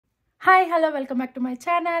Hi hello welcome back to my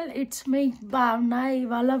channel. It's me భావన.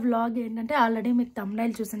 ఇవాళ vlog ఏంటంటే already మీకు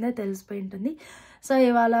థంబ్నైల్ చూసిందే తెలిసిపోయి ఉంటుంది. సో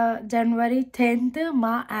ఇవాళ January 10th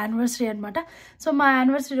మా యానివర్సరీ అనమాట. సో మా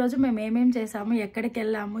యానివర్సరీ రోజు మేము ఏమేమి చేసాము, ఎక్కడికి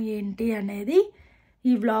వెళ్ళాము, ఏంటి అనేది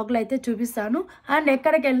ఈ వ్లాగ్లో అయితే చూపిస్తాను. అండ్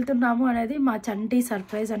ఎక్కడికి వెళ్తున్నాము అనేది మా చంటి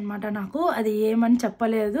సర్ప్రైజ్ అనమాట. నాకు అది ఏమని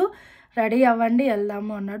చెప్పలేదు. రెడీ అవ్వండి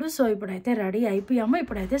వెళ్దాము అన్నాడు. సో ఇప్పుడైతే రెడీ అయిపోయాము.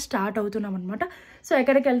 ఇప్పుడైతే స్టార్ట్ అవుతున్నాం అనమాట. సో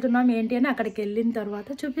ఎక్కడికి వెళ్తున్నాం ఏంటి అని అక్కడికి వెళ్ళిన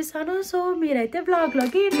తర్వాత చూపిస్తాను. సో మీరైతే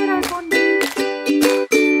వ్లాగ్లోకి ఎంటర్ అయిపోండి.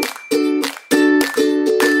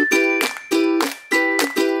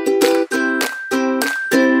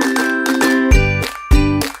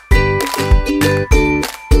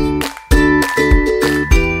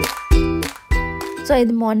 సో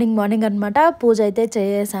ఇది మార్నింగ్ అనమాట. పూజ అయితే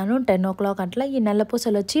చేసాను 10 o'clock అట్లా. ఈ నెల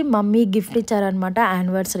పూసలు వచ్చి మమ్మీ గిఫ్ట్ ఇచ్చారనమాట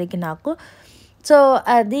యానివర్సరీకి నాకు. సో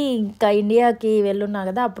అది ఇంకా ఇండియాకి వెళ్ళున్నా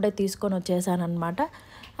కదా, అప్పుడే తీసుకొని వచ్చేసాను అనమాట.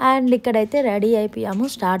 అండ్ ఇక్కడైతే రెడీ అయిపోయాము,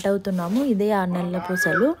 స్టార్ట్ అవుతున్నాము. ఇదే ఆ నెల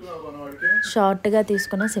పూసలు షార్ట్గా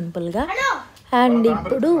తీసుకున్న సింపుల్గా. అండ్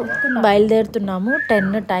ఇప్పుడు బయలుదేరుతున్నాము.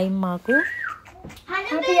 10 టైం మాకు.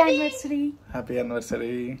 Happy anniversary. Happy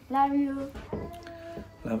anniversary. Love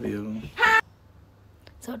you.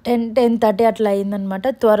 So 10:30 అట్లా అయిందనమాట.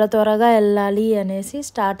 త్వరగా వెళ్ళాలి అనేసి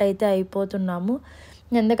స్టార్ట్ అయితే అయిపోతున్నాము.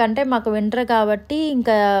 ఎందుకంటే మాకు వింటర్ కాబట్టి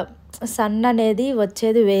ఇంకా సన్ అనేది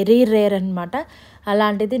వచ్చేది వెరీ రేర్ అనమాట.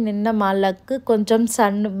 అలాంటిది నిన్న మా లక్ కొంచెం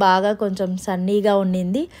కొంచెం సన్నీగా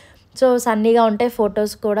ఉండింది. సో సన్నీగా ఉంటే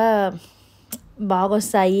ఫొటోస్ కూడా బాగా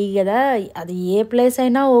వస్తాయి కదా. అది ఏ ప్లేస్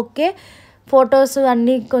అయినా ఓకే, ఫొటోస్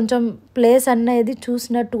అన్నీ కొంచెం ప్లేస్ అనేది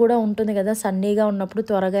చూసినట్టు కూడా ఉంటుంది కదా సన్నీగా ఉన్నప్పుడు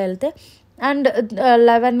త్వరగా వెళ్తే. అండ్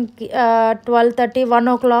 11కి 12:30 1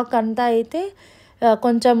 o'clock అంతా అయితే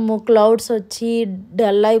కొంచెం క్లౌడ్స్ వచ్చి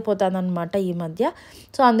డల్ అయిపోతుంది అనమాట ఈ మధ్య.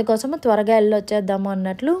 సో అందుకోసం త్వరగా వెళ్ళి వచ్చేద్దాము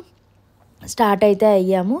అన్నట్లు స్టార్ట్ అయితే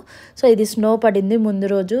అయ్యాము. సో ఇది స్నో పడింది ముందు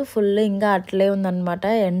రోజు ఫుల్, ఇంకా అట్లే ఉందన్నమాట.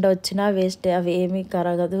 ఎండ వచ్చినా వేస్ట్, అవి ఏమీ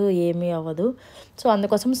కరగదు, ఏమీ అవ్వదు. సో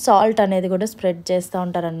అందుకోసం సాల్ట్ అనేది కూడా స్ప్రెడ్ చేస్తూ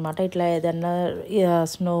ఉంటారనమాట ఇట్లా ఏదన్నా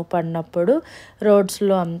స్నో పడినప్పుడు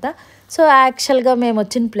రోడ్స్లో అంతా. సో యాక్చువల్గా మేము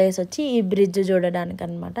వచ్చిన ప్లేస్ వచ్చి ఈ బ్రిడ్జ్ చూడడానికి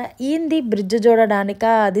అనమాట. ఏంది బ్రిడ్జ్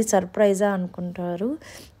చూడడానికా, అది సర్ప్రైజా అనుకుంటారు.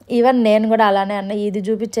 ఈవెన్ నేను కూడా అలానే అన్న, ఇది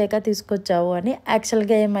చూపించాక తీసుకొచ్చావు అని.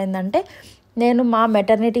 యాక్చువల్గా ఏమైందంటే నేను మా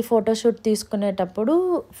మెటర్నిటీ ఫోటోషూట్ తీసుకునేటప్పుడు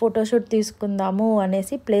ఫోటోషూట్ తీసుకుందాము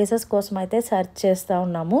అనేసి ప్లేసెస్ కోసం అయితే సెర్చ్ చేస్తూ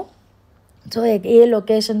ఉన్నాము. సో ఏ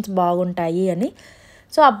లొకేషన్స్ బాగుంటాయి అని.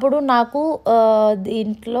 సో అప్పుడు నాకు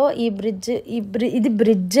దీంట్లో ఇది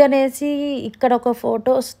బ్రిడ్జ్ అనేసి ఇక్కడ ఒక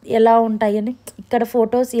ఫొటోస్ ఎలా ఉంటాయి అని, ఇక్కడ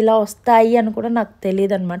ఫొటోస్ ఇలా వస్తాయి అని కూడా నాకు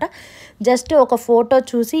తెలియదు అనమాట. జస్ట్ ఒక ఫోటో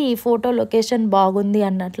చూసి ఈ ఫోటో లొకేషన్ బాగుంది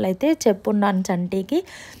అన్నట్లయితే చెప్పున్నాను చంటికి.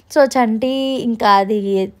 సో చంటి ఇంకా అది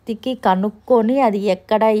ఎత్తికి కనుక్కొని అది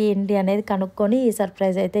ఎక్కడ ఏంటి అనేది కనుక్కొని ఈ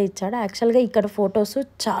సర్ప్రైజ్ అయితే ఇచ్చాడు. యాక్చువల్గా ఇక్కడ ఫొటోస్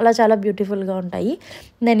చాలా బ్యూటిఫుల్గా ఉంటాయి.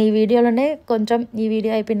 నేను ఈ వీడియోలోనే కొంచెం ఈ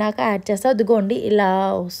వీడియో అయిపోయినాక యాడ్ చేస్తాను. అదిగోండి ఇలా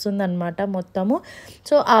వస్తుందన్నమాట మొత్తము.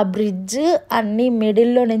 సో ఆ బ్రిడ్జ్ అన్ని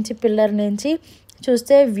మిడిల్లో నుంచి పిల్లర్ నుంచి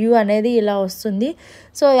చూస్తే వ్యూ అనేది ఇలా వస్తుంది.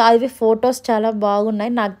 సో అవి ఫొటోస్ చాలా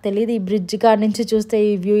బాగున్నాయి. నాకు తెలియదు ఈ బ్రిడ్జ్ కాడ నుంచి చూస్తే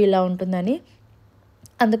ఈ వ్యూ ఇలా ఉంటుందని.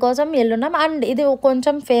 అందుకోసం వెళ్ళున్నాం. అండ్ ఇది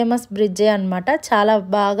కొంచెం ఫేమస్ బ్రిడ్జే అనమాట. చాలా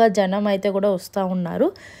బాగా జనం అయితే కూడా వస్తూ ఉన్నారు.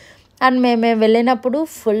 అండ్ మేము వెళ్ళినప్పుడు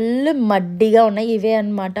ఫుల్ మడ్డిగా ఉన్నాయి. ఇవే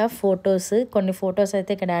అనమాట ఫొటోస్. కొన్ని ఫొటోస్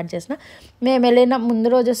అయితే ఇక్కడ యాడ్ చేసిన. మేము వెళ్ళిన ముందు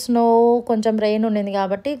రోజు స్నో కొంచెం రెయిన్ ఉండింది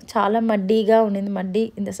కాబట్టి చాలా మడ్డిగా ఉండింది. మడ్డి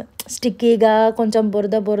స్టిక్కీగా కొంచెం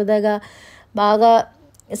బురదగా బాగా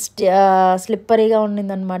స్లిప్పరీగా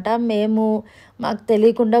ఉండిందనమాట. మాకు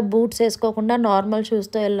తెలియకుండా బూట్స్ వేసుకోకుండా నార్మల్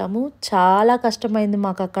షూస్తో వెళ్ళాము. చాలా కష్టమైంది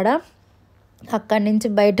మాకు అక్కడి నుంచి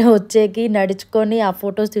బయట వచ్చేకి నడుచుకొని ఆ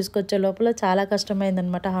ఫొటోస్ తీసుకొచ్చే లోపల చాలా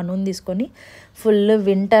కష్టమైందనమాట. హనుని తీసుకొని ఫుల్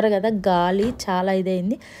వింటర్ కదా, గాలి చాలా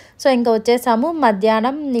ఇదైంది. సో ఇంకా వచ్చేసాము.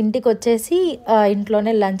 మధ్యాహ్నం ఇంటికి వచ్చేసి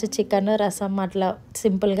ఇంట్లోనే లంచ్ చికెన్ రసం అట్లా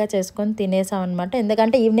సింపుల్గా చేసుకొని తినేసాం అనమాట.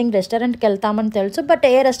 ఎందుకంటే ఈవినింగ్ రెస్టారెంట్కి వెళ్తామని తెలుసు, బట్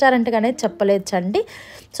ఏ రెస్టారెంట్కి అనేది చెప్పలేదు చండి.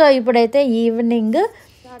 సో ఇప్పుడైతే ఈవినింగ్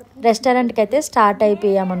రెస్టారెంట్కి అయితే స్టార్ట్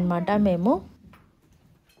అయిపోయామన్నమాట మేము.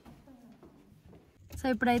 సో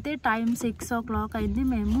ఇప్పుడైతే టైం 6 o'clock అయింది.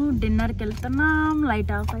 మేము డిన్నర్కి వెళ్తున్నాం.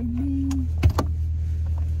 లైట్ ఆఫ్ అయింది.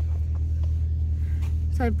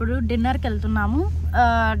 సో ఇప్పుడు డిన్నర్కి వెళ్తున్నాము.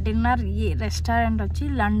 డిన్నర్ ఈ రెస్టారెంట్ వచ్చి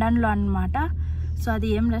లండన్లో అనమాట. సో అది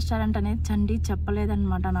ఏం రెస్టారెంట్ అనేది చండి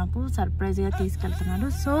చెప్పలేదన్నమాట. నాకు సర్ప్రైజ్గా తీసుకెళ్తున్నాడు.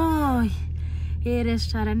 సో ఏ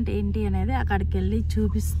రెస్టారెంట్ ఏంటి అనేది అక్కడికి వెళ్ళి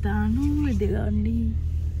చూపిస్తాను. ఇదిగోండి.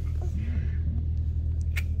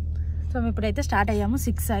 సో ఇప్పుడైతే స్టార్ట్ అయ్యాము.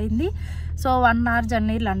 6 అయింది. సో 1 hour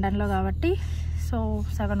జర్నీ లండన్లో కాబట్టి సో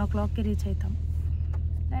 7 o'clockకి రీచ్ అవుతాం.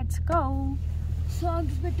 Let's go.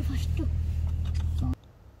 సాంగ్స్ పెట్టి ఫస్ట్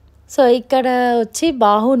సో ఇక్కడ వచ్చి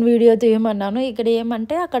బాహుని వీడియో తీయమన్నాను. ఇక్కడ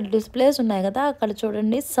ఏమంటే అక్కడ డిస్ప్లేస్ ఉన్నాయి కదా, అక్కడ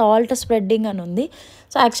చూడండి సాల్ట్ స్ప్రెడ్డింగ్ అని ఉంది.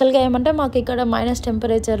 సో యాక్చువల్గా ఏమంటే మాకు ఇక్కడ మైనస్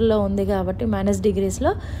టెంపరేచర్లో ఉంది కాబట్టి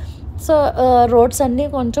 -డిగ్రీస్లో. సో రోడ్స్ అన్నీ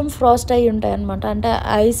కొంచెం ఫ్రాస్ట్ అయి ఉంటాయి అన్నమాట, అంటే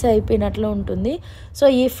ఐస్ అయిపోయినట్లు ఉంటుంది. సో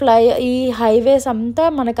ఈ హైవేస్ అంతా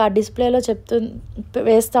మనకు ఆ డిస్ప్లేలో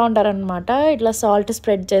వేస్తూ ఉంటారనమాట, ఇట్లా సాల్ట్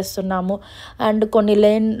స్ప్రెడ్ చేస్తున్నాము. అండ్ కొన్ని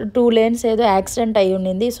 2 లేన్స్ ఏదో యాక్సిడెంట్ అయ్యి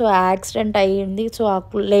ఉండింది. సో యాక్సిడెంట్ అయ్యింది, సో ఆ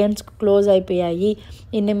లేన్స్ క్లోజ్ అయిపోయాయి,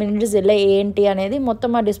 ఇన్ని మినిట్స్ ఇలా ఏంటి అనేది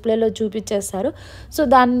మొత్తం ఆ డిస్ప్లేలో చూపించేస్తారు. సో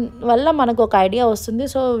దానివల్ల మనకు ఒక ఐడియా వస్తుంది.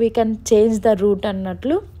 So we can change the route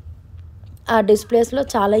అన్నట్లు ఆ డిస్ప్లేస్లో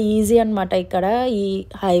చాలా ఈజీ అనమాట ఇక్కడ ఈ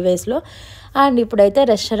హైవేస్లో. అండ్ ఇప్పుడైతే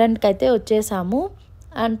రెస్టారెంట్కి అయితే వచ్చేసాము.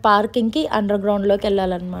 అండ్ పార్కింగ్కి అండర్ గ్రౌండ్లోకి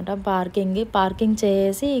వెళ్ళాలన్నమాట. పార్కింగ్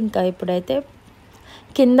చేసి ఇంకా ఇప్పుడైతే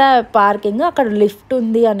కింద పార్కింగ్, అక్కడ లిఫ్ట్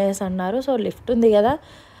ఉంది అనేసి అన్నారు. సో లిఫ్ట్ ఉంది కదా,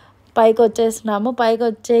 పైకి వచ్చేసినాము. పైకి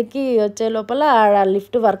వచ్చే లోపల ఆ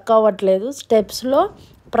లిఫ్ట్ వర్క్ అవ్వట్లేదు. స్టెప్స్లో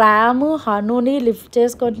ప్రాము హనుని లిఫ్ట్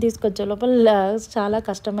చేసుకొని తీసుకొచ్చే లోపల చాలా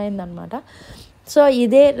కష్టమైందనమాట. సో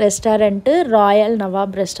ఇదే రెస్టారెంట్, రాయల్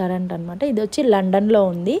నవాబ్ రెస్టారెంట్ అనమాట. ఇది వచ్చి లండన్లో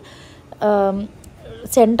ఉంది.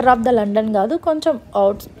 సెంటర్ ఆఫ్ ద లండన్ కాదు, కొంచెం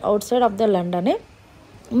out side of the లండనే,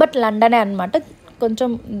 but లండనే అనమాట, కొంచెం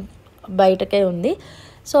బయటకే ఉంది.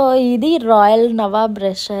 సో ఇది రాయల్ నవాబ్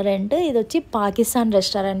రెస్టారెంట్. ఇది వచ్చి పాకిస్తాన్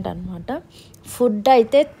రెస్టారెంట్ అనమాట. ఫుడ్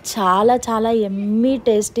అయితే చాలా చాలా ఎమ్మీ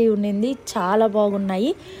టేస్టీ ఉండింది, చాలా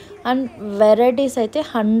బాగున్నాయి. అండ్ వెరైటీస్ అయితే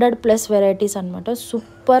 100+ వెరైటీస్ అనమాట.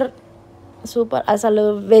 సూపర్ అసలు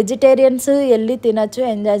వెజిటేరియన్స్ వెళ్ళి తినచ్చు,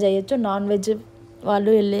 ఎంజాయ్ చేయొచ్చు, నాన్ వెజ్ వాళ్ళు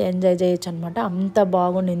వెళ్ళి ఎంజాయ్ చేయొచ్చు అనమాట, అంత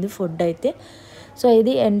బాగుండింది ఫుడ్ అయితే. సో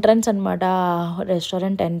ఇది ఎంట్రన్స్ అనమాట,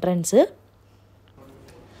 రెస్టారెంట్ ఎంట్రన్స్.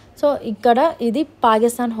 సో ఇక్కడ ఇది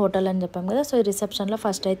పాకిస్తాన్ హోటల్ అని చెప్పాం కదా. సో రిసెప్షన్లో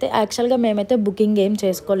ఫస్ట్ అయితే యాక్చువల్గా మేమైతే బుకింగ్ ఏం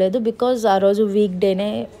చేసుకోలేదు, బికాజ్ ఆ రోజు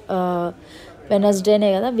వెనస్డేనే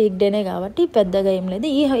కదా, వీక్డేనే కాబట్టి పెద్దగా ఏం లేదు.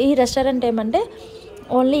 ఈ రెస్టారెంట్ ఏమంటే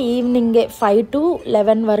ఓన్లీ ఈవినింగే 5 to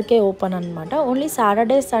 11 వరకే ఓపెన్ అనమాట. ఓన్లీ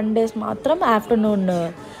సాటర్డేస్ సండేస్ మాత్రం ఆఫ్టర్నూన్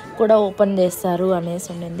కూడా ఓపెన్ చేస్తారు అనేసి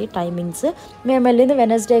ఉండింది టైమింగ్స్. మేము వెళ్ళింది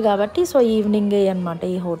వెనస్డే కాబట్టి సో ఈవినింగే అనమాట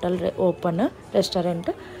ఈ హోటల్ రెస్టారెంట్.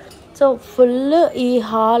 సో ఫుల్ ఈ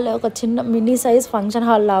హాల్ ఒక చిన్న మినీ సైజ్ ఫంక్షన్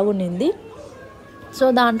హాల్ లాగా ఉండింది. సో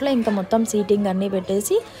దాంట్లో ఇంకా మొత్తం సీటింగ్ అన్నీ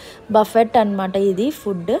పెట్టేసి బఫెట్ అనమాట. ఇది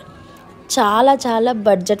ఫుడ్ చాలా చాలా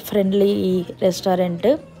బడ్జెట్ ఫ్రెండ్లీ ఈ రెస్టారెంట్,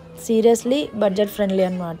 సీరియస్లీ బడ్జెట్ ఫ్రెండ్లీ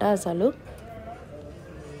అనమాట అసలు.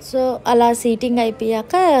 సో అలా సీటింగ్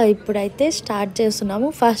అయిపోయాక ఇప్పుడైతే స్టార్ట్ చేస్తున్నాము.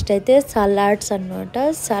 ఫస్ట్ అయితే సలాడ్స్ అనమాట.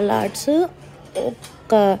 సలాడ్స్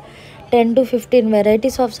ఒక 10 to 15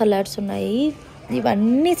 వెరైటీస్ ఆఫ్ సలాడ్స్ ఉన్నాయి.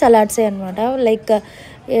 ఇవన్నీ సలాడ్సే అనమాట, లైక్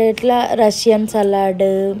ఇట్లా రష్యన్ సలాడ్,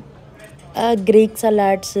 గ్రీక్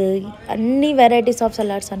సలాడ్స్, అన్ని వెరైటీస్ ఆఫ్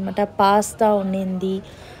సలాడ్స్ అనమాట. పాస్తా ఉండింది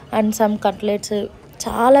అండ్ సమ్ కట్లెట్స్,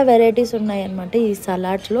 చాలా వెరైటీస్ ఉన్నాయి అన్నమాట ఈ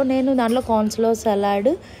సలాడ్స్లో. నేను దాంట్లో కాన్స్లో salad,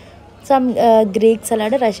 some Greek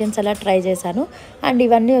salad, Russian salad try చేశాను. అండ్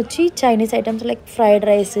ఇవన్నీ వచ్చి Chinese items like fried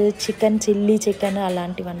rice, chilli chicken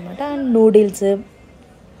అలాంటివి అనమాట. అండ్ నూడిల్స్,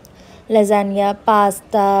 లెజానియా,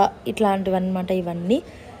 పాస్తా ఇట్లాంటివి అనమాట ఇవన్నీ.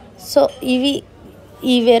 సో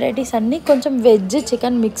ఈ వెరైటీస్ అన్నీ కొంచెం వెజ్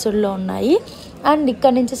చికెన్ మిక్స్డ్లో ఉన్నాయి. అండ్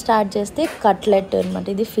ఇక్కడ నుంచి స్టార్ట్ చేస్తే కట్లెట్ అనమాట,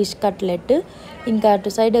 ఇది ఫిష్ కట్లెట్. ఇంకా అటు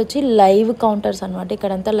సైడ్ వచ్చి లైవ్ కౌంటర్స్ అనమాట,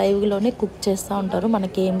 ఇక్కడంతా లైవ్లోనే కుక్ చేస్తూ ఉంటారు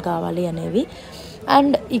మనకి ఏం కావాలి అనేవి.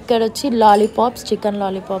 అండ్ ఇక్కడ వచ్చి lollipops, chicken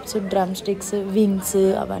lollipops, drum sticks, wings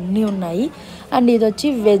అవన్నీ ఉన్నాయి. అండ్ ఇది వచ్చి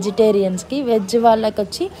వెజిటేరియన్స్కి, వెజ్ వాళ్ళకి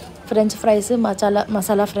వచ్చి French fries,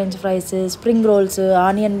 masala French fries, spring rolls,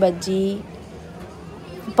 onion bajji,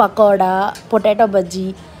 pakoda, potato bajji,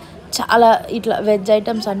 చాలా ఇట్లా వెజ్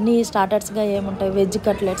ఐటమ్స్ అన్నీ స్టార్టర్స్గా ఏముంటాయి, వెజ్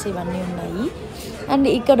కట్లెట్స్ ఇవన్నీ ఉన్నాయి. అండ్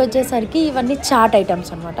ఇక్కడ వచ్చేసరికి ఇవన్నీ చాట్ ఐటమ్స్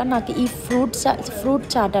అనమాట. నాకు ఈ ఫ్రూట్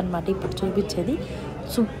చాట్ అనమాట ఇప్పుడు చూపించేది,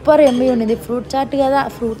 సూపర్ ఎమ్మీ ఉన్నది. ఫ్రూట్ చాట్ కదా,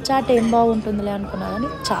 ఫ్రూట్ చాట్ ఏం బాగుంటుందిలే అనుకున్నా కానీ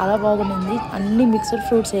చాలా బాగుంది. అన్ని మిక్స్డ్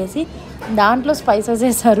ఫ్రూట్స్ వేసి దాంట్లో స్పైసెస్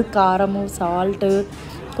వేసారు, కారము, సాల్ట్,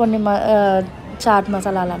 కొన్ని చాట్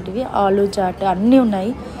మసాలా అలాంటివి, ఆలూ చాట్ అన్నీ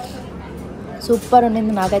ఉన్నాయి. సూపర్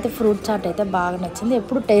ఉండింది. నాకైతే ఫ్రూట్ చాట్ అయితే బాగా నచ్చింది,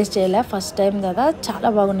 ఎప్పుడు టేస్ట్ చేయలే, ఫస్ట్ టైం కదా, చాలా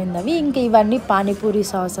బాగుండింది అవి. ఇంకా ఇవన్నీ పానీపూరి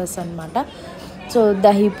సాసెస్ అనమాట. సో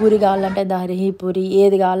దహీ పూరి కావాలంటే దహీ పూరి,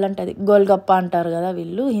 ఏది కావాలంటే అది, గోల్గప్ప అంటారు కదా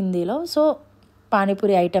వీళ్ళు హిందీలో. సో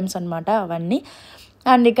పానీపూరి ఐటమ్స్ అనమాట అవన్నీ.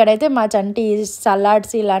 అండ్ ఇక్కడైతే మా చంటి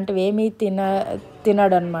సలాడ్స్ ఇలాంటివి ఏమీ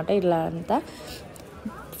తినడు అనమాట ఇలా అంతా.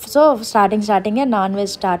 సో స్టార్టింగే నాన్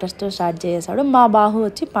వెజ్ స్టార్టర్స్తో స్టార్ట్ చేసాడు. మా బాహు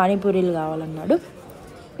వచ్చి పానీపూరీలు కావాలన్నాడు.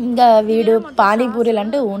 ఇంకా వీడు పానీపూరీలు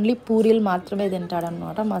అంటే ఓన్లీ పూరీలు మాత్రమే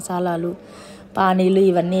తింటాడనమాట, మసాలాలు పానీలు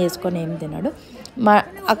ఇవన్నీ వేసుకొని ఏం తినడు.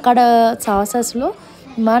 అక్కడ సాసెస్లో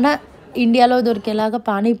మన ఇండియాలో దొరికేలాగా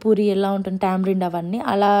పానీపూరి ఎలా ఉంటుంది టామరిండ్ అవన్నీ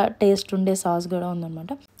అలా టేస్ట్ ఉండే సాస్ కూడా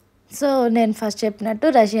ఉందన్నమాట. సో నేను ఫస్ట్ చెప్పినట్టు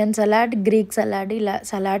రష్యన్ సలాడ్, గ్రీక్ సలాడ్ ఇలా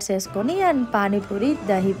సలాడ్స్ వేసుకొని అండ్ పానీపూరి,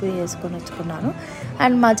 దహీపూరి వేసుకొని వచ్చుకున్నాను.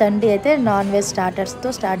 అండ్ మా చంటి అయితే నాన్ వెజ్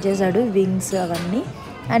స్టార్టర్స్తో స్టార్ట్ చేశాడు, వింగ్స్ అవన్నీ.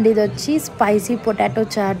 అండ్ ఇది వచ్చి spicy potato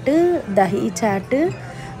chat, dahi chat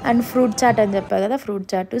and fruit chat అని చెప్పాను కదా, ఫ్రూట్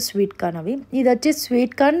చాట్, స్వీట్ కార్న్ అవి. ఇది వచ్చి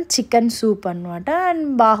స్వీట్ కార్న్ చికెన్ సూప్ అనమాట. అండ్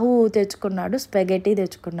బాహు తెచ్చుకున్నాడు, స్పెగెటీ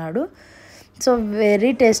తెచ్చుకున్నాడు. సో వెరీ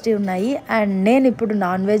టేస్టీ ఉన్నాయి. అండ్ నేను ఇప్పుడు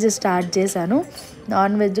నాన్ వెజ్ స్టార్ట్ చేశాను.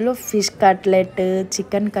 నాన్ వెజ్లో ఫిష్ కట్లెట్,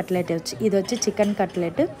 చికెన్ కట్లెట్ ఇది వచ్చి chicken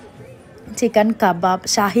cutlet, chicken kebab,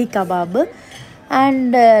 Shahi kebab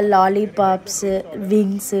and lollipops,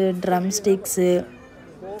 wings, drum sticks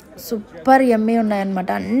super యమ్మీ ఉన్నాయన్నమాట.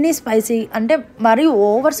 అన్నీ స్పైసీ, అంటే మరీ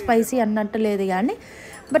ఓవర్ స్పైసీ అన్నట్టు లేదు కానీ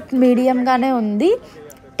బట్ మీడియంగానే ఉంది.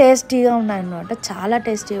 టేస్టీగా ఉన్నాయన్నమాట, చాలా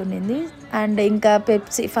టేస్టీ ఉండింది. అండ్ ఇంకా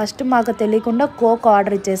పెప్సీ, ఫస్ట్ మాకు తెలియకుండా కోక్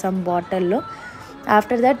ఆర్డర్ ఇచ్చేసాం బాటిల్లో.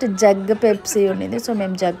 ఆఫ్టర్ దట్ జగ్ పెప్సీ ఉండింది. సో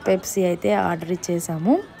మేము జగ్ పెప్సీ అయితే ఆర్డర్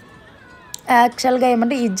ఇచ్చేసాము. యాక్చువల్గా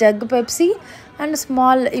ఏమంటే ఈ జగ్ పెప్సీ అండ్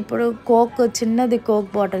స్మాల్, ఇప్పుడు కోక్ చిన్నది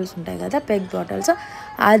కోక్ బాటిల్స్ ఉంటాయి కదా, పెగ్ బాటిల్స్,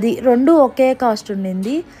 అది రెండు ఒకే కాస్ట్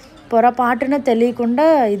ఉండింది. పొరపాటున తెలియకుండా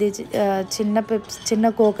ఇది చిన్న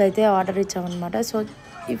కోక్ అయితే ఆర్డర్ ఇచ్చామన్నమాట. సో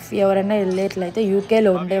ఇఫ్ ఎవరైనా వెళ్ళేట్లయితే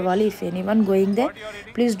యూకేలో ఉండేవాళ్ళు, if anyone going they,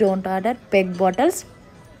 please don't order peg bottles,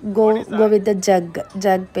 go with the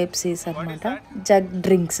jug పెప్సీస్ అనమాట, జగ్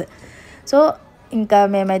డ్రింక్స్. సో ఇంకా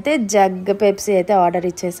మేమైతే జగ్ పెప్సీ అయితే order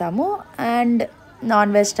ఇచ్చేసాము. And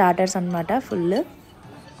non veg starters అనమాట ఫుల్.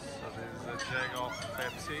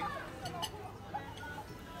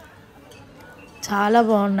 చాలా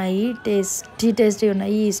బాగున్నాయి, టేస్టీ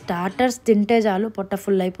ఉన్నాయి. ఈ స్టార్టర్స్ తింటే చాలు పొట్ట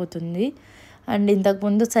ఫుల్ అయిపోతుంది. అండ్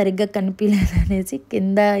ఇంతకుముందు సరిగ్గా కనిపించలేదు అనేసి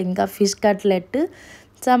కింద ఇంకా fish cutlet,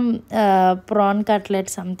 some PRAN cutlet,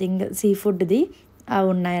 something see ఫుడ్ది అవి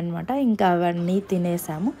ఉన్నాయన్నమాట. ఇంకా అవన్నీ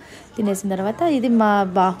తినేసిన తర్వాత ఇది మా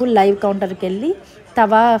బాహు లైవ్ కౌంటర్కి వెళ్ళి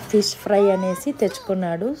తవా ఫిష్ ఫ్రై అనేసి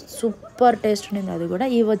తెచ్చుకున్నాడు. సూపర్ టేస్ట్ ఉండింది అది కూడా.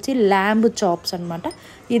 ఇవి వచ్చి ల్యాంబ్ చాప్స్ అనమాట.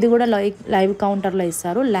 ఇది కూడా లైవ్ కౌంటర్లో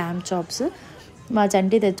ఇస్తారు, ల్యాంబ్ చాప్స్. మా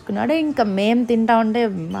చంటి తెచ్చుకున్నాడు. ఇంకా మేము తింటా ఉంటే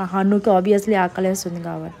మా హన్నుకి ఆబ్వియస్లీ ఆకలేస్తుంది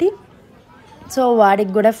కాబట్టి సో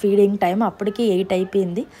వాడికి కూడా ఫీడింగ్ టైం అప్పటికి 8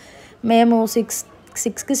 అయిపోయింది. మేము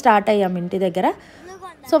 6కి స్టార్ట్ అయ్యాము ఇంటి దగ్గర.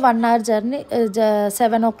 సో 1 అవర్ జర్నీ,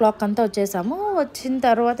 7 o'clock అంతా వచ్చేసాము. వచ్చిన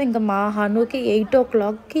తర్వాత ఇంకా మా హనుకి 8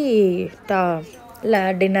 o'clockకి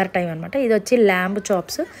డిన్నర్ టైం అనమాట. ఇది వచ్చి ల్యాంబ్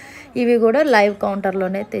చాప్స్. ఇవి కూడా లైవ్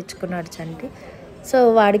కౌంటర్లోనే తెచ్చుకున్నాడు చంటి. సో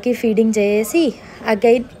వాడికి ఫీడింగ్ చేసి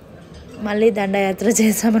అగైన్ మళ్ళీ దండయాత్ర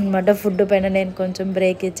చేసామన్నమాట. ఫుడ్ పైన నేను కొంచెం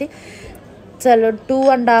బ్రేక్ ఇచ్చి చలో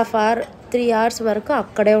 2.5 hours 3 hours వరకు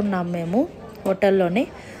అక్కడే ఉన్నాం మేము హోటల్లోనే.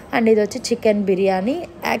 అండ్ ఇది వచ్చి చికెన్ బిర్యానీ.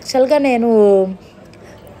 యాక్చువల్గా నేను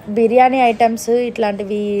బిర్యానీ ఐటమ్స్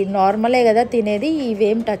ఇట్లాంటివి నార్మలే కదా తినేది,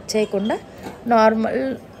 ఇవేం టచ్ చేయకుండా నార్మల్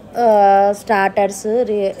స్టార్టర్స్,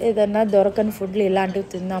 ఏదన్నా దొరకని ఫుడ్లు ఇలాంటివి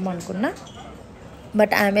తిందాం అనుకున్నా.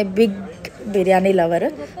 But I'm a big biryani lover.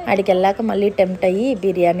 అక్కడికి వెళ్ళాక మళ్ళీ టెంప్ట్ అయ్యి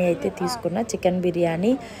బిర్యానీ అయితే తీసుకున్నా, చికెన్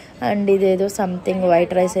బిర్యానీ. అండ్ ఇదేదో సంథింగ్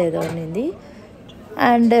వైట్ రైస్ ఏదో ఉన్నింది.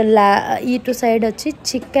 అండ్ ఇటు సైడ్ వచ్చి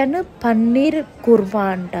చికెన్ పన్నీర్ కుర్మా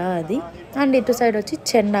అంట అది. అండ్ ఇటు సైడ్ వచ్చి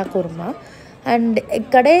చెన్నా కుర్మా. అండ్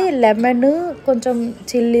ఇక్కడే లెమన్, కొంచెం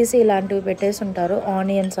చిల్లీస్ ఇలాంటివి పెట్టేసి ఉంటారు,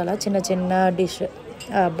 ఆనియన్స్ అలా చిన్న చిన్న డిష్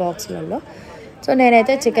బాక్స్లలో. సో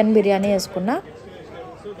నేనైతే చికెన్ బిర్యానీ వేసుకున్నా.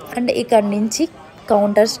 అండ్ ఇక్కడ నుంచి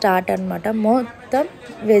కౌంటర్ స్టార్ట్ అనమాట. మొత్తం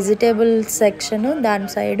వెజిటేబుల్ సెక్షన్, దాని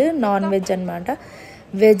సైడ్ నాన్ వెజ్ అనమాట.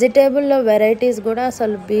 వెజిటేబుల్లో వెరైటీస్ కూడా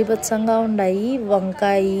అసలు బీభత్సంగా ఉన్నాయి.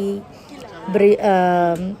 వంకాయ,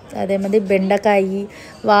 అదేమంది బెండకాయ,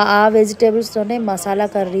 ఆ వెజిటేబుల్స్తోనే మసాలా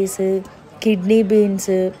కర్రీస్, కిడ్నీ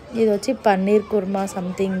బీన్స్, ఇది వచ్చి పన్నీర్ కుర్మా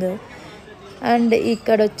సంథింగ్. అండ్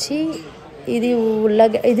ఇక్కడ వచ్చి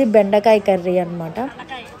ఇది బెండకాయ కర్రీ అనమాట.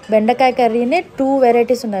 బెండకాయ కర్రీనే 2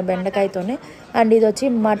 వెరైటీస్ ఉన్నాయి బెండకాయతోనే. అండ్ ఇది వచ్చి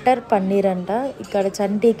మటర్ పన్నీర్ అంట. ఇక్కడ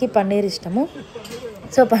చంటికి పన్నీర్ ఇష్టము,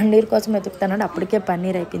 సో పన్నీర్ కోసం వెతుకుతానండి. అప్పటికే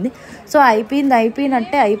పన్నీర్ అయిపోయింది. సో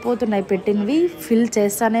అయిపోయినట్టే అయిపోతున్నాయి పెట్టినవి, ఫిల్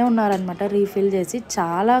చేస్తూనే ఉన్నారనమాట, రీఫిల్ చేసి.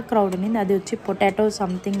 చాలా క్రౌడ్ ఉంది. అది వచ్చి పొటాటో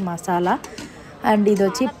సంథింగ్ మసాలా. అండ్ ఇది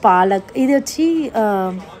వచ్చి పాలక్, ఇది వచ్చి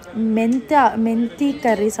మెంతి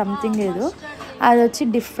కర్రీ సంథింగ్ ఏదో, అది వచ్చి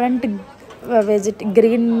డిఫరెంట్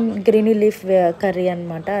గ్రీన్ లీఫ్ కర్రీ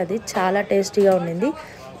అనమాట. అది చాలా టేస్టీగా ఉండింది.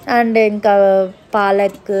 అండ్ ఇంకా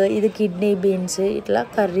పాలక్, ఇది కిడ్నీ బీన్స్, ఇట్లా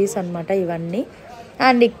కర్రీస్ అనమాట ఇవన్నీ.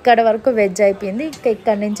 అండ్ ఇక్కడ వరకు వెజ్ అయిపోయింది.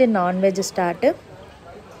 ఇక్కడ నుంచి నాన్ వెజ్ స్టార్ట్.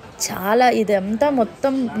 చాలా ఇదంతా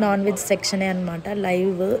మొత్తం నాన్ వెజ్ సెక్షనే అనమాట.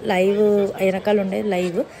 లైవ్ వెనకాల ఉండేది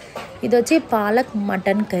లైవ్. ఇది వచ్చి palak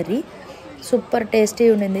mutton curry. Super tasty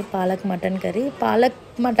ఉండింది palak mutton curry. Palak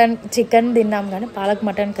mutton chicken తిన్నాం కానీ పాలక్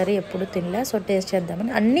మటన్ కర్రీ ఎప్పుడు తినలే. సో టేస్ట్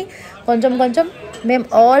చేద్దామని అన్నీ కొంచెం కొంచెం మేము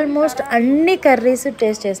ఆల్మోస్ట్ అన్ని కర్రీస్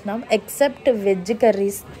టేస్ట్ చేసినాం except veg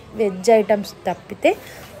curries, veg items తప్పితే.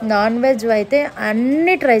 నాన్ వెజ్ అయితే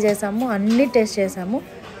అన్నీ ట్రై చేసాము, అన్నీ టేస్ట్ చేసాము.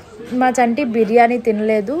 మా చంటి బిర్యానీ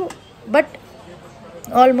తినలేదు, బట్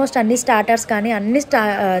ఆల్మోస్ట్ అన్ని స్టార్టర్స్ కానీ అన్ని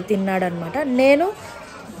తిన్నాడనమాట. నేను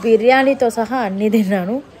బిర్యానీతో సహా అన్నీ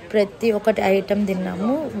తిన్నాను, ప్రతి ఒక్కటి ఐటెం తిన్నాము.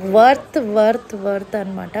 వర్త్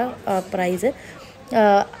అనమాట ప్రైజ్.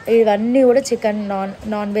 ఇవన్నీ కూడా చికెన్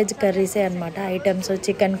నాన్ వెజ్ కర్రీసే అనమాట items.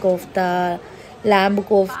 Chicken kofta, lamb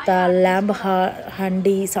kofta, lamb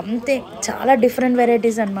handi, something చాలా డిఫరెంట్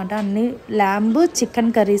వెరైటీస్ అనమాట. అన్ని ల్యాంబ్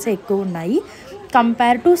చికెన్ కర్రీసే ఎక్కువ ఉన్నాయి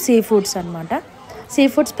కంపేర్ టు సీ ఫుడ్స్ అనమాట. సీ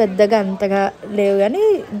ఫుడ్స్ పెద్దగా అంతగా లేవు కానీ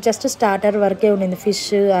జస్ట్ స్టార్టర్ వరకే ఉండింది, ఫిష్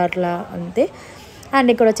అట్లా అంతే. అండ్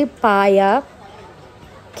ఇక్కడ వచ్చి paya,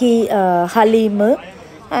 haleem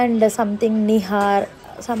and something Nihar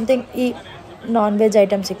something ఈ నాన్ వెజ్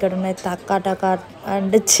ఐటమ్స్ ఇక్కడ ఉన్నాయి. టకా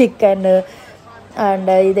and chicken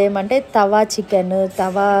and ఇదేమంటే tawa chicken,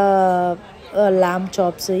 tawa lamb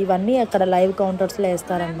chops, ఇవన్నీ అక్కడ లైవ్ కౌంటర్స్లో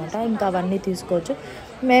వేస్తారనమాట. ఇంకా అవన్నీ తీసుకోవచ్చు.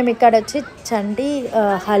 మేము ఇక్కడ వచ్చి చంటి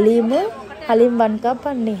haleem 1 cup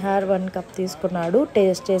and Nihar 1 cup తీసుకున్నాడు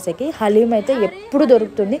టేస్ట్ చేసేకి. హలీమ్ అయితే ఎప్పుడు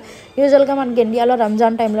దొరుకుతుంది. యూజువల్గా మనకి ఇండియాలో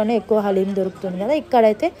రంజాన్ టైంలోనే ఎక్కువ హలీమ్ దొరుకుతుంది కదా,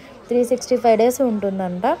 ఇక్కడైతే 365 days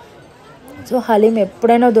ఉంటుందంట. సో హలీమ్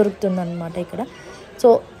ఎప్పుడైనా దొరుకుతుందన్నమాట ఇక్కడ.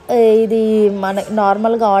 సో ఇది మన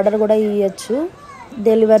నార్మల్గా ఆర్డర్ కూడా ఇవ్వచ్చు,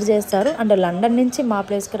 డెలివర్ చేస్తారు. అంటే లండన్ నుంచి మా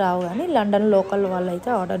ప్లేస్కి రావు కానీ లండన్ లోకల్ వాళ్ళు అయితే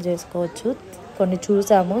ఆర్డర్ చేసుకోవచ్చు. కొన్ని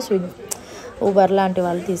చూసాము, ఊబర్ లాంటి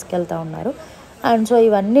వాళ్ళు తీసుకెళ్తూ ఉన్నారు. అండ్ సో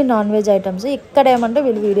ఇవన్నీ నాన్ వెజ్ ఐటమ్స్. ఇక్కడ ఏమంటే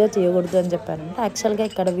వీళ్ళు వీడియో తీయకూడదు అని చెప్పారంటే, యాక్చువల్గా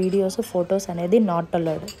ఇక్కడ వీడియోస్ ఫొటోస్ అనేది నాట్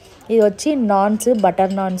అలౌడ్. ఇది వచ్చి naans,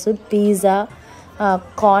 butter naans, pizza,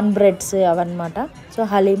 corn breads అవన్నమాట. So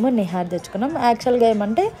haleem Nihar తెచ్చుకున్నాం. యాక్చువల్గా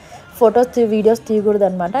ఏమంటే ఫొటోస్ వీడియోస్ తీయకూడదు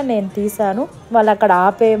అనమాట. నేను తీసాను, వాళ్ళు అక్కడ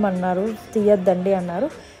ఆపేయమన్నారు, తీయొద్దండి అన్నారు.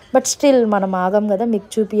 బట్ స్టిల్ మనం ఆగం కదా, మీకు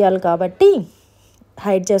చూపించాలి కాబట్టి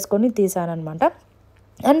హైడ్ చేసుకొని తీసాను అనమాట.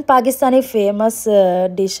 అండ్ పాకిస్తానీ ఫేమస్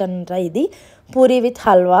డిష్ అంట ఇది, puri with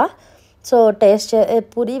halwa. So taste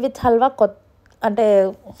puri with halwa అంటే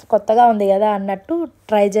కొత్తగా ఉంది కదా అన్నట్టు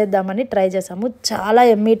ట్రై చేద్దామని ట్రై చేసాము. చాలా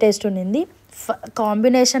ఎమ్మీ టేస్ట్ ఉండింది.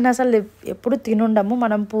 కాంబినేషన్ అసలు ఎప్పుడు తినుండము.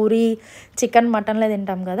 మనం పూరి చికెన్ మటన్లే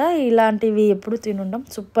తింటాం కదా, ఇలాంటివి ఎప్పుడు తినుండం.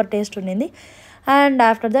 సూపర్ టేస్ట్ ఉండింది. And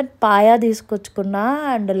after that paya తీసుకొచ్చుకున్నా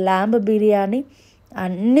and lamb biryani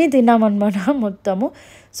అన్నీ తిన్నామన్నమాట మొత్తము.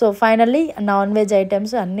 So finally non veg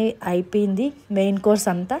items అన్నీ అయిపోయింది, మెయిన్ కోర్స్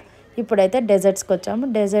అంతా. ఇప్పుడైతే డెజర్ట్స్కి వచ్చాము.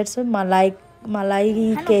 డెజర్ట్స్ మలై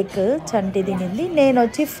కేక్ చంటి తినింది. నేను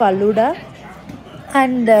వచ్చి ఫలూడా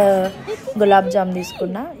అండ్ గులాబ్ జామ్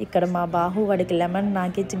తీసుకున్నా. ఇక్కడ మా బాహు వాడికి లెమన్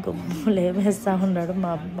నాకిచ్చి గొప్పలు వేస్తూ ఉన్నాడు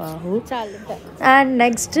మా బాహు. అండ్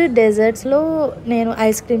నెక్స్ట్ డెజర్ట్స్లో నేను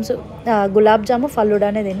ఐస్ క్రీమ్స్, గులాబ్ జాము,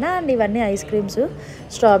 ఫలూడానే తిన్నా. అండ్ ఇవన్నీ ఐస్ క్రీమ్స్,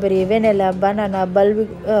 స్ట్రాబెరీ, వెనెలా, బనానా,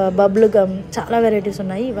 బబుల్ గమ్, చాలా వెరైటీస్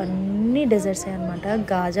ఉన్నాయి. ఇవన్నీ డెజర్ట్సే అనమాట.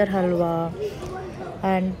 Gajar halwa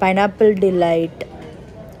and pineapple delight,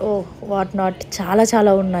 what not,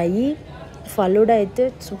 చాలా ఉన్నాయి. ఫలూడా అయితే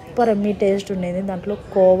సూపర్ ఎమ్మీ టేస్ట్ ఉండేది. దాంట్లో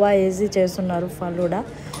కోవా వేసి చేస్తున్నారు ఫలూడా,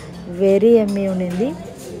 వెరీ ఎమ్మీ ఉండింది.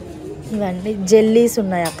 ఇవన్నీ జెల్లీస్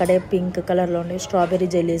ఉన్నాయి అక్కడే, పింక్ కలర్లో ఉండే స్ట్రాబెరీ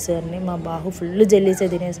జెల్లీస్ అన్నీ. మా బాహు ఫుల్ జెల్లీసే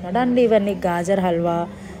తినేసినాడు. అండ్ ఇవన్నీ గాజర్ హల్వా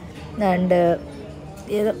అండ్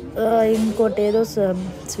ఏదో ఇంకోటి ఏదో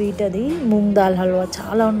స్వీట్, అది మూంగ్ దాల్ హల్వా,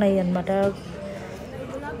 చాలా ఉన్నాయి అన్నమాట.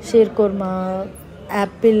 Shear kurma,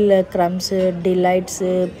 Apple crumbs, delights,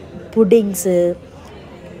 puddings,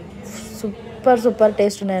 super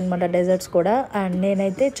taste ఉన్నాయన్నమాట డెజర్ట్స్ కూడా. అండ్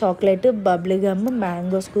నేనైతే chocolate, Babli gum,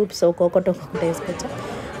 mango scoops ఒక్కొక్కటి వేసుకొచ్చా.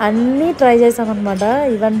 అన్నీ ట్రై చేసామన్నమాట,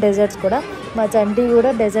 ఈవెన్ డెజర్ట్స్ కూడా. మా చంటి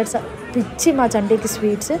కూడా డెజర్ట్స్ పిచ్చి, మా చంటికి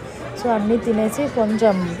స్వీట్స్. సో అన్నీ తినేసి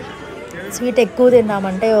కొంచెం స్వీట్ ఎక్కువ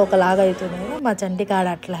తిన్నామంటే ఒకలాగా అవుతుంది కదా, మా చంటికి ఆడ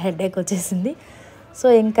అట్లా హెడేక్ వచ్చేసింది. సో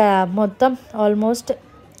ఇంకా మొత్తం ఆల్మోస్ట్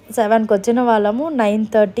 7కి వచ్చిన వాళ్ళము,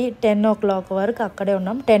 9:30, 10 o'clock వరకు అక్కడే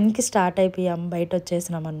ఉన్నాం. 10కి స్టార్ట్ అయిపోయాం, బయట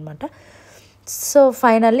వచ్చేసినాం అనమాట. సో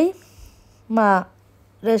ఫైనల్లీ మా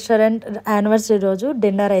రెస్టారెంట్ యానివర్సరీ రోజు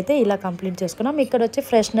డిన్నర్ అయితే ఇలా కంప్లీట్ చేసుకున్నాం. ఇక్కడ వచ్చి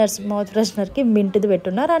ఫ్రెషనర్స్, మౌత్ ఫ్రెషనర్కి మింట్ది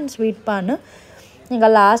పెట్టున్నారు అండ్ స్వీట్ పాన్. ఇంకా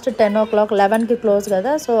లాస్ట్ 10 o'clock, 11కి క్లోజ్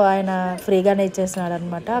కదా, సో ఆయన ఫ్రీగానే ఇచ్చేసినాడు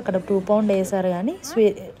అనమాట. అక్కడ £2 వేసారు కానీ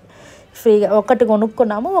ఫ్రీగా ఒకటి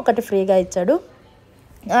కొనుక్కున్నాము, ఒకటి ఫ్రీగా ఇచ్చాడు.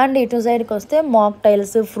 అండ్ ఇటు సైడ్కి వస్తే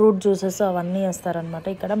మాక్టైల్స్, ఫ్రూట్ జ్యూసెస్ అవన్నీ వేస్తారనమాట.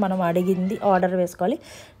 ఇక్కడ మనం అడిగింది ఆర్డర్ వేసుకోవాలి.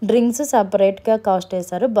 డ్రింక్స్ సపరేట్గా కాస్ట్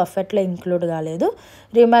వేస్తారు, బఫెట్లో ఇంక్లూడ్ కాలేదు.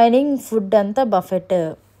 రిమైనింగ్ ఫుడ్ అంతా బఫెట్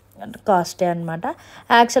కాస్టే అనమాట.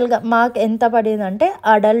 యాక్చువల్గా మాకు ఎంత పడిందంటే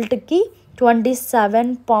అడల్ట్కి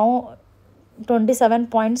 27 pound 27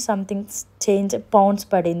 point something change pounds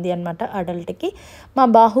పడింది అనమాట అడల్ట్కి. మా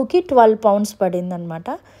బాహుకి 12 పౌండ్స్ పడింది అనమాట.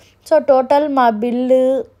 సో టోటల్ మా బిల్లు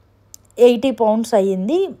 80 పౌండ్స్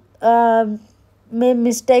అయ్యింది. మేము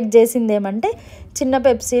మిస్టేక్ చేసింది ఏమంటే చిన్న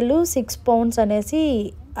పెప్సీలు 6 పౌండ్స్ అనేసి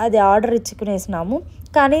అది ఆర్డర్ ఇచ్చుకునేసినాము.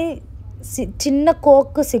 కానీ చిన్న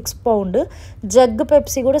కోక్ 6 పౌండ్, జగ్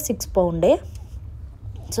పెప్సీ కూడా 6 పౌండే.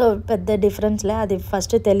 సో పెద్ద డిఫరెన్స్లే, అది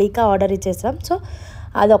ఫస్ట్ తెలియక ఆర్డర్ ఇచ్చేసాం. సో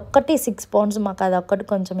అదొక్కటి 6 పౌండ్స్, మాకు అదొక్కటి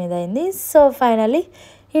కొంచెం ఇదైంది. సో ఫైనలీ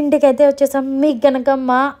ఇంటికైతే వచ్చేసాం. మీకు కనుక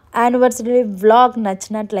మా యానివర్సరీ వ్లాగ్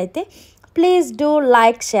నచ్చినట్లయితే please do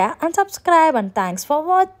like, share and subscribe, and thanks for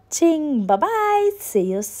watching. Bye, see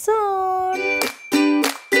you soon.